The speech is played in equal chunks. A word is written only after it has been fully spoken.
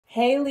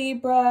Hey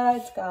Libra,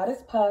 it's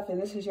Goddess Puff,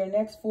 and this is your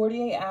next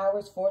 48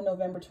 hours for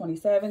November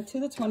 27th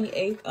to the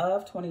 28th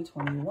of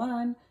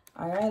 2021.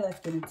 All right, let's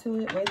get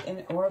into it with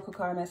an oracle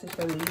card message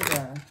for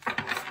Libra.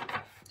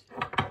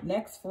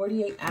 Next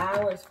 48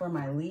 hours for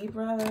my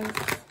Libras.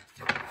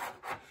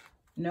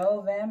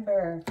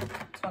 November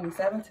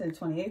 27th to the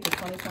 28th of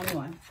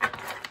 2021.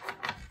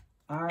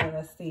 All right,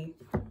 let's see.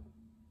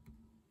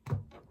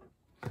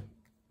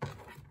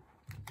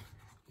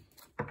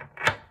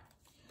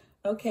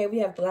 Okay, we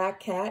have Black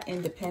Cat,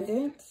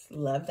 independence.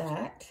 Love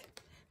that.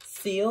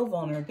 Seal,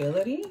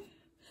 vulnerability.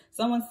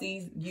 Someone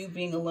sees you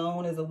being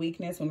alone as a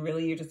weakness when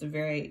really you're just a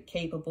very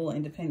capable,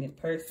 independent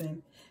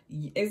person.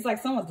 It's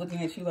like someone's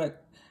looking at you like,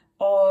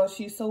 oh,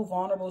 she's so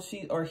vulnerable,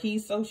 or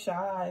he's so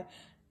shy.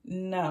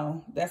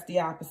 No, that's the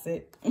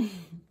opposite.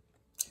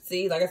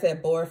 See, like I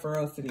said, bored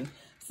ferocity.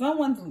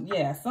 Someone's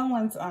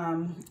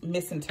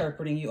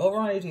misinterpreting you.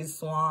 Overall energy is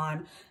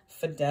Swan,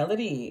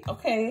 fidelity.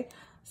 Okay.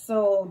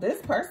 So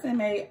this person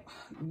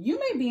you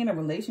may be in a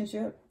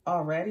relationship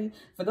already.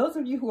 For those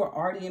of you who are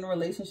already in a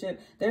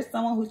relationship, there's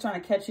someone who's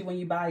trying to catch you when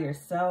you by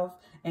yourself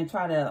and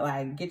try to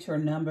like get your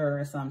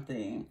number or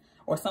something.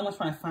 Or someone's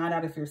trying to find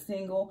out if you're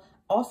single.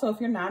 Also,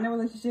 if you're not in a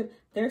relationship,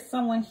 there's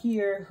someone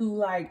here who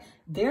like,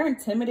 they're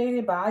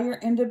intimidated by your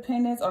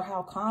independence or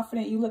how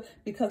confident you look.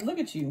 Because look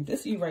at you.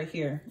 This is you right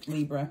here,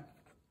 Libra.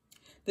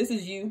 This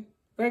is you.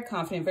 Very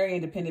confident, very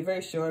independent,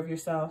 very sure of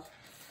yourself.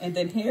 And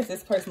then here's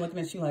this person looking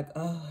at you like,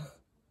 oh,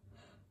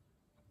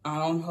 I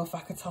don't know if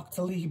I could talk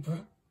to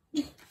Libra.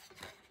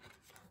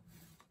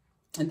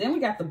 And then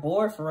we got the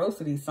bored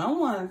ferocity.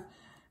 Someone's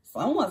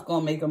going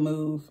to make a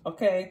move,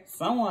 okay?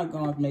 Someone's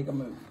going to make a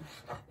move.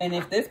 And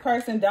if this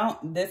person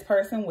don't, this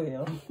person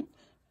will.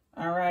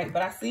 All right.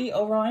 But I see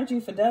overall energy,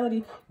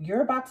 fidelity.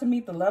 You're about to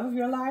meet the love of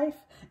your life.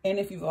 And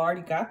if you've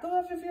already got the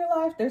love of your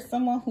life, there's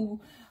someone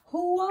who may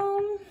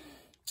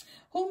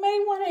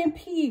want to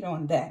impede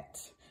on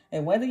that.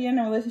 And whether you're in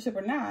a relationship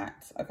or not,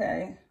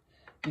 okay?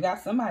 You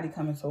got somebody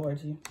coming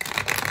towards you.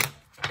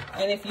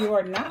 And if you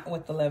are not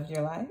with the love of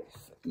your life,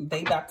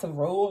 they about to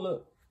roll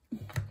up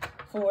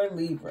for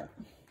Libra.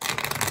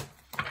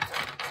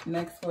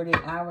 Next 48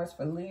 hours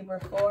for Libra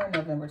for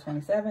November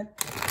 27th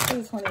to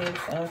the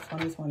 28th of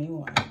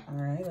 2021. All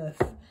right, let's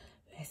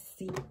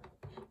see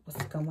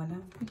what's going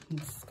on.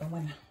 What's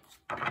going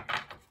on?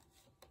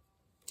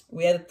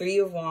 We had the Three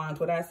of Wands.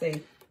 What I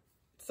say?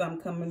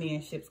 Some coming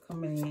in, ships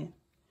coming in.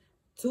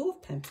 Two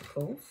of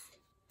Pentacles.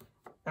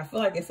 I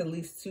feel like it's at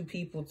least two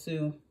people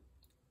too.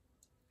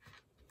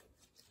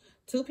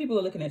 Two people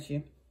are looking at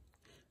you.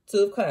 Two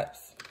of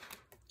Cups.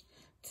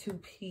 Two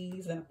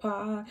peas in a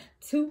pod.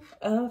 Two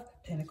of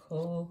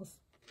Pentacles.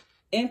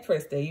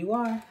 Empress, there you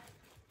are.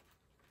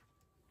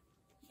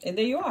 And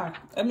there you are.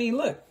 I mean,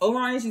 look,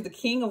 overall energy is the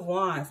King of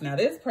Wands. Now,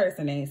 this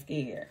person ain't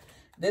scared.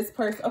 This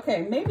person,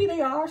 okay, maybe they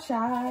are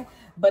shy,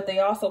 but they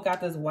also got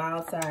this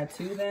wild side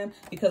to them.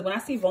 Because when I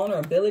see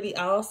vulnerability,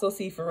 I also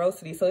see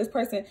ferocity. So this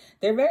person,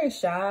 they're very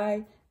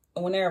shy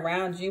when they're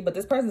around you, but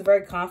this person is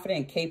very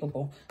confident and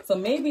capable. So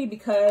maybe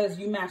because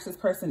you match this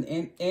person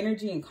in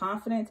energy and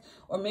confidence,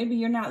 or maybe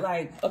you're not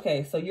like,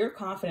 okay, so you're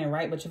confident,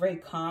 right? But you're very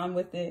calm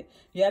with it.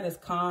 You have this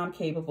calm,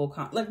 capable,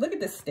 look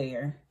at this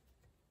stare.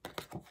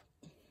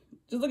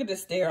 Just look at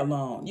this stare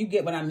alone. You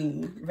get what I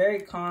mean. Very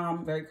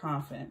calm, very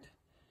confident.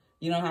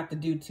 You don't have to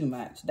do too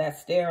much. That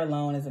stare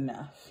alone is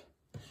enough.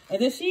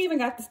 And then she even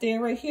got the stare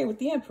right here with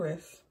the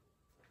Empress.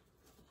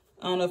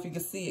 I don't know if you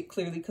can see it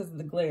clearly because of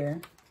the glare.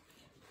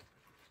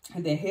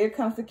 And then here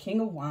comes the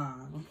King of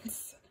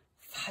Wands.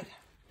 Fire.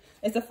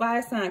 It's a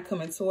fire sign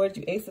coming towards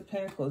you. Ace of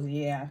Pentacles,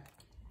 yeah.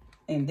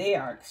 And they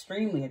are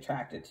extremely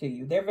attracted to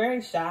you. They're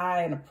very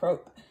shy and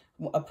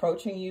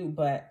approaching you,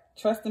 but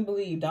trust and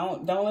believe.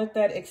 Don't let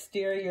that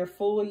exterior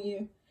fool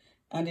you.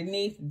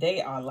 Underneath,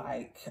 they are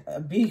like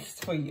a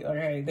beast for you, all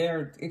right?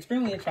 They're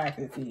extremely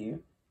attracted to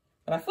you.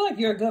 But I feel like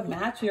you're a good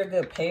match. You're a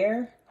good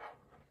pair.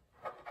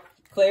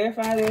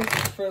 Clarify this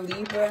for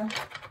Libra.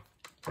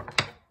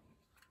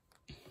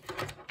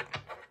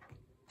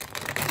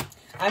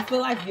 I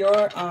feel like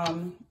you're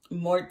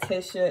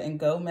Morticia and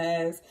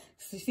Gomez.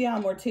 So see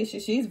how Morticia,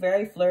 she's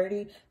very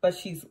flirty, but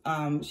she's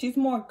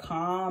more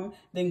calm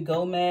than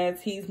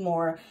Gomez. He's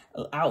more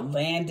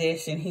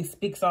outlandish and he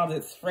speaks all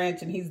this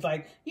French and he's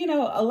like, you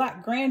know, a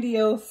lot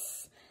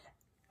grandiose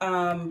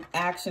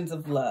actions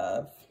of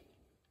love.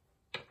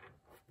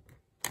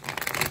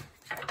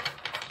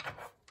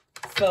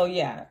 So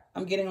yeah,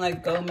 I'm getting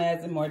like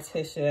Gomez and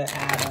Morticia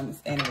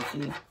Adams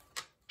energy.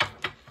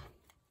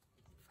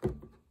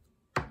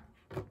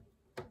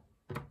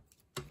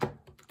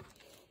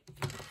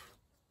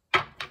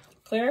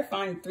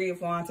 Clarifying Three of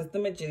Wands is the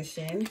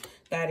Magician.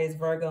 That is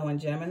Virgo and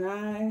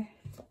Gemini.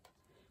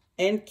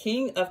 And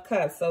King of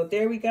Cups. So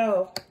there we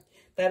go.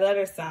 That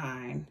other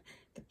sign.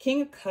 The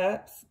King of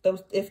Cups.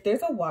 If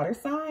there's a water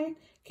sign,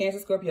 Cancer,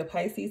 Scorpio,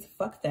 Pisces,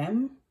 fuck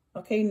them.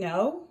 Okay,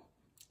 no.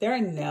 They're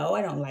a no.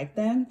 I don't like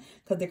them.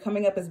 Because they're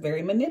coming up as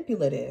very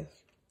manipulative.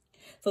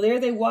 So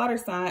there's a water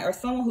sign or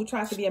someone who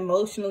tries to be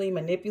emotionally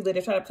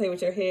manipulative, try to play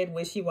with your head,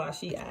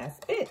 wishy-washy ass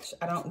bitch.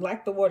 I don't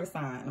like the water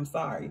sign. I'm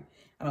sorry.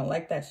 I don't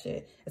like that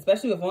shit,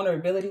 especially with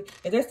vulnerability.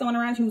 If there's someone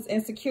around you who's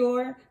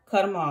insecure,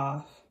 cut them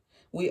off.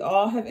 We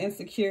all have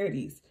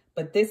insecurities,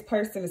 but this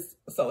person is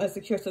so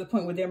insecure to the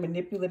point where they're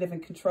manipulative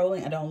and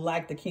controlling. I don't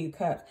like the King of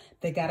Cups.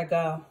 They gotta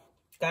go.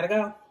 Gotta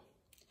go.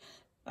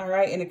 All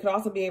right, and it could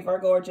also be a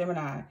Virgo or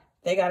Gemini.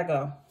 They gotta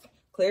go.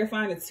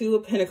 Clarifying the Two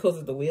of Pentacles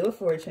is the Wheel of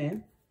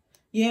Fortune.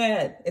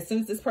 Yeah, as soon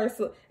as this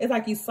person, it's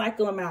like you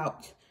cycle them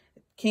out.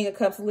 King of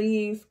Cups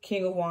leaves,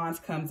 King of Wands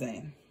comes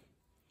in.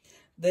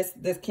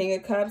 This King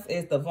of Cups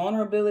is the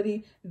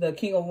vulnerability. The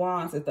King of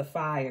Wands is the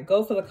fire.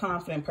 Go for the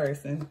confident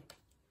person.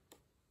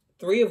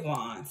 Three of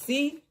Wands.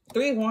 See?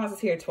 Three of Wands is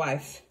here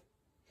twice.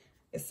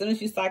 As soon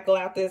as you cycle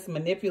out this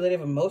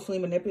manipulative, emotionally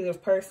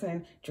manipulative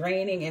person,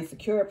 draining,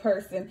 insecure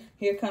person,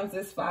 here comes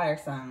this fire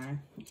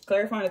sign.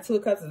 Clarifying the Two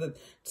of Cups is the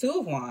Two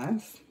of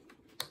Wands.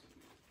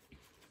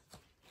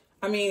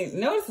 I mean,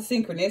 notice the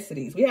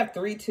synchronicities. We have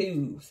 3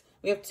 twos.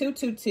 We have 2,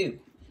 2, 2.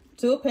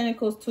 Two of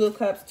Pentacles, Two of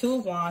Cups, Two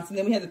of Wands, and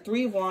then we have the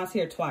Three of Wands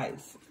here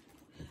twice.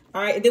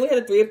 All right, and then we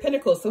have the Three of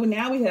Pentacles. So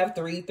now we have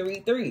 3,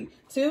 3, 3.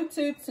 2,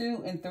 2,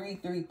 2, and 3,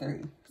 3,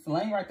 3. So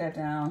let me write that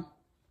down.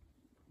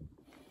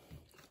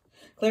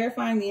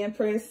 Clarifying the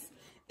Empress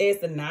is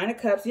the Nine of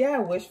Cups. Yeah,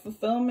 wish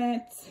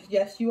fulfillment.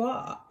 Yes, you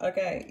are.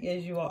 Okay,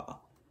 yes, you are.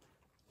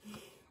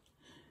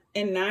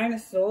 And Nine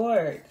of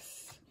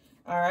Swords.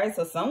 All right,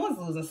 so someone's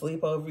losing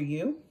sleep over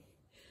you.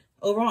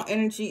 Overall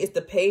energy is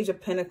the Page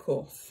of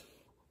Pentacles.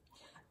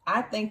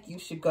 I think you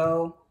should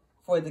go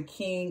for the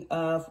King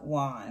of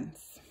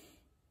Wands.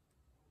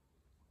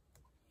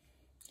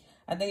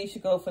 I think you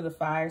should go for the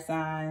fire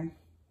sign.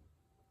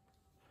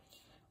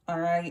 All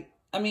right.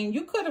 I mean,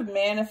 you could have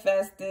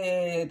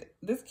manifested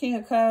this King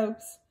of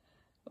Cups,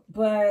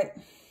 but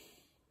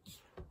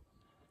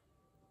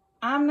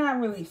I'm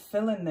not really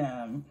feeling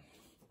them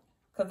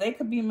because they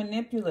could be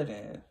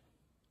manipulative.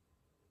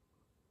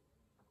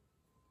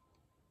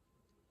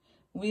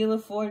 Wheel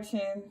of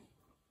Fortune.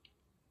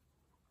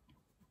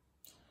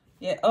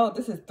 Yeah, oh,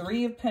 this is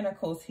Three of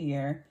Pentacles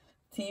here.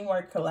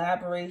 Teamwork,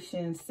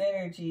 collaboration,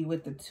 synergy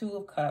with the Two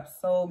of Cups,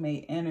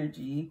 soulmate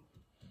energy,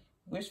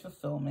 wish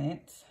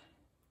fulfillment.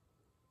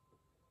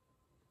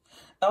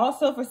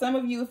 Also, for some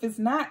of you, if it's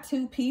not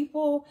 2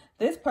 people,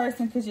 this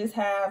person could just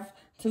have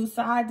 2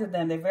 sides of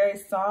them. They're very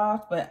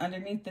soft, but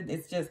underneath it,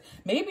 it's just,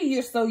 maybe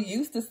you're so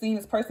used to seeing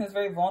this person is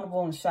very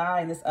vulnerable and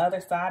shy, and this other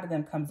side of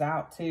them comes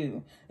out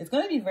too. It's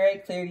going to be very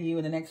clear to you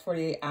in the next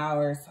 48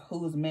 hours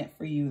who's meant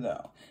for you,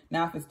 though.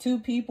 Now, if it's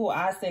 2 people,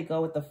 I say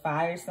go with the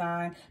fire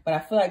sign, but I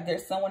feel like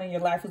there's someone in your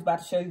life who's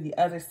about to show you the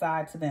other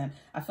side to them.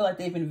 I feel like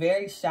they've been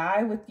very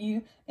shy with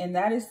you, and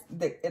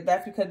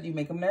that's because you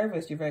make them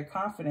nervous. You're very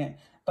confident.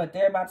 But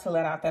they're about to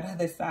let out that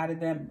other side of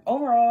them.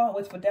 Overall,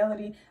 with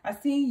fidelity, I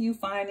see you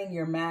finding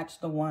your match,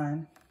 the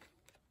one.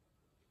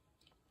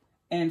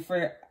 And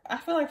I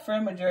feel like for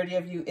a majority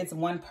of you, it's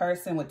one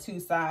person with 2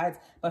 sides.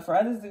 But for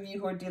others of you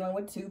who are dealing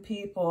with 2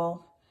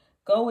 people,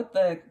 go with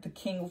the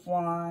King of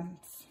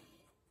Wands.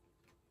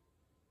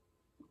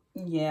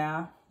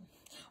 Yeah.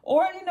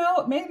 Or, you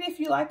know, maybe if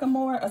you like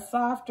a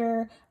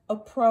softer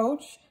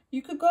approach,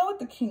 you could go with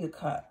the King of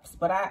Cups.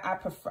 But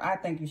I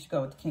think you should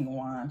go with the King of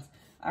Wands.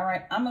 All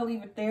right, I'm going to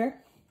leave it there.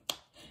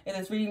 If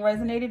this reading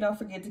resonated, don't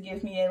forget to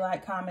give me a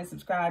like, comment,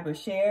 subscribe, or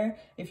share.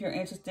 If you're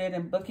interested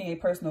in booking a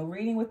personal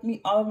reading with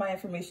me, all of my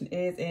information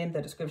is in the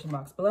description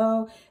box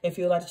below. If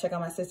you'd like to check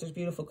out my sister's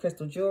beautiful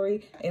crystal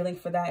jewelry, a link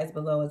for that is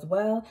below as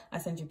well. I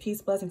send you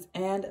peace, blessings,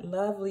 and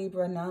love,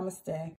 Libra. Namaste.